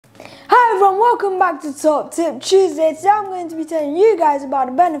and welcome back to Top Tip Tuesday. Today I'm going to be telling you guys about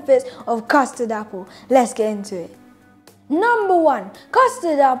the benefits of custard apple. Let's get into it. Number 1.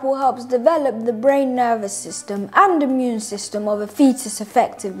 Custard apple helps develop the brain nervous system and immune system of a fetus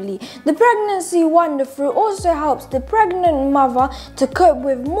effectively. The pregnancy wonder fruit also helps the pregnant mother to cope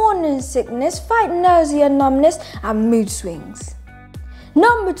with morning sickness, fight nausea, numbness and mood swings.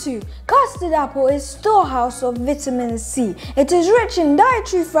 Number 2. Custard apple is storehouse of vitamin C. It is rich in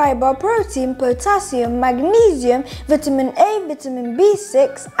dietary fiber, protein, potassium, magnesium, vitamin A, vitamin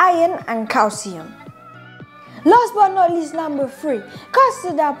B6, iron and calcium. Last but not least, number 3.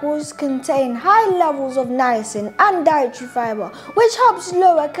 Custard apples contain high levels of niacin and dietary fiber, which helps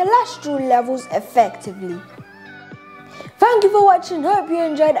lower cholesterol levels effectively. Thank you for watching, hope you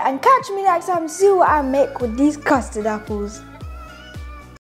enjoyed, and catch me next time to see what I make with these custard apples.